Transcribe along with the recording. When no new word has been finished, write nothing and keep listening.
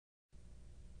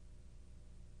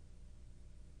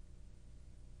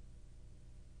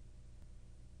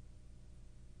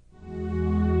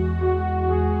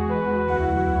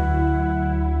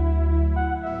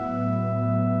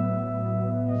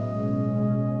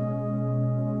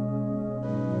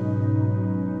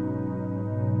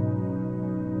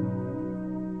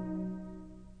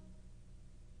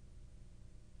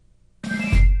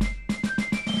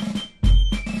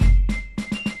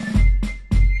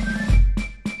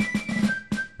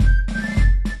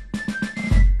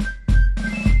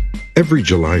Every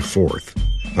July 4th,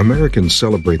 Americans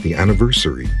celebrate the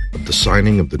anniversary of the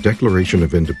signing of the Declaration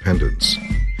of Independence.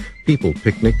 People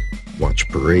picnic, watch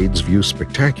parades, view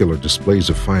spectacular displays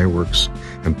of fireworks,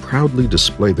 and proudly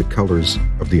display the colors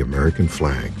of the American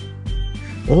flag.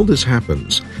 All this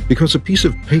happens because a piece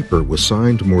of paper was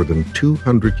signed more than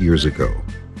 200 years ago,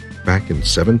 back in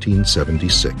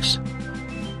 1776.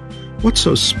 What's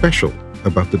so special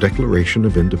about the Declaration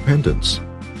of Independence?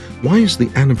 Why is the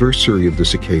anniversary of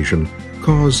this occasion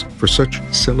cause for such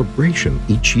celebration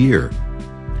each year?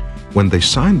 When they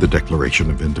signed the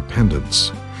Declaration of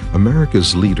Independence,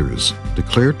 America's leaders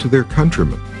declared to their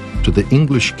countrymen, to the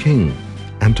English king,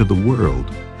 and to the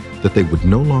world that they would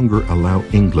no longer allow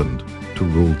England to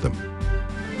rule them.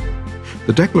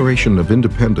 The Declaration of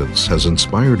Independence has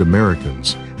inspired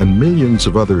Americans and millions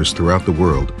of others throughout the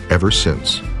world ever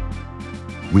since.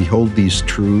 We hold these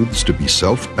truths to be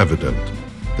self-evident,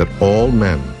 that all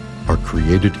men are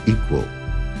created equal,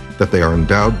 that they are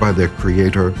endowed by their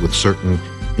Creator with certain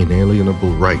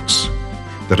inalienable rights,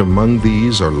 that among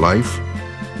these are life,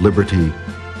 liberty,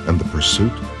 and the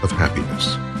pursuit of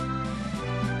happiness.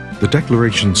 The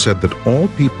Declaration said that all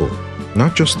people,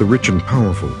 not just the rich and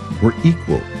powerful, were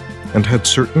equal and had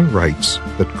certain rights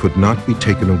that could not be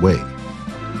taken away.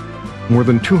 More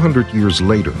than 200 years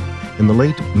later, in the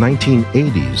late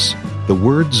 1980s, the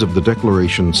words of the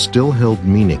Declaration still held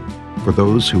meaning for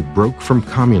those who broke from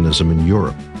communism in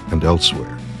Europe and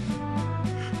elsewhere.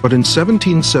 But in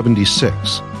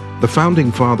 1776, the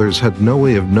Founding Fathers had no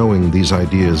way of knowing these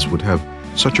ideas would have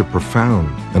such a profound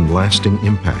and lasting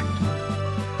impact.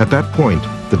 At that point,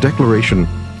 the Declaration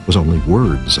was only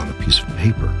words on a piece of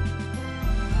paper.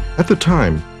 At the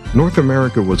time, North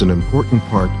America was an important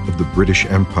part of the British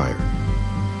Empire.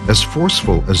 As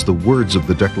forceful as the words of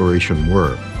the Declaration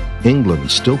were, England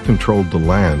still controlled the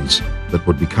lands that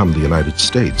would become the United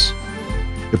States.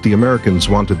 If the Americans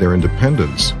wanted their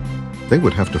independence, they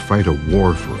would have to fight a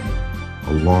war for it,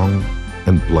 a long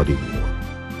and bloody war.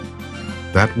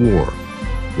 That war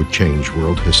would change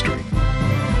world history.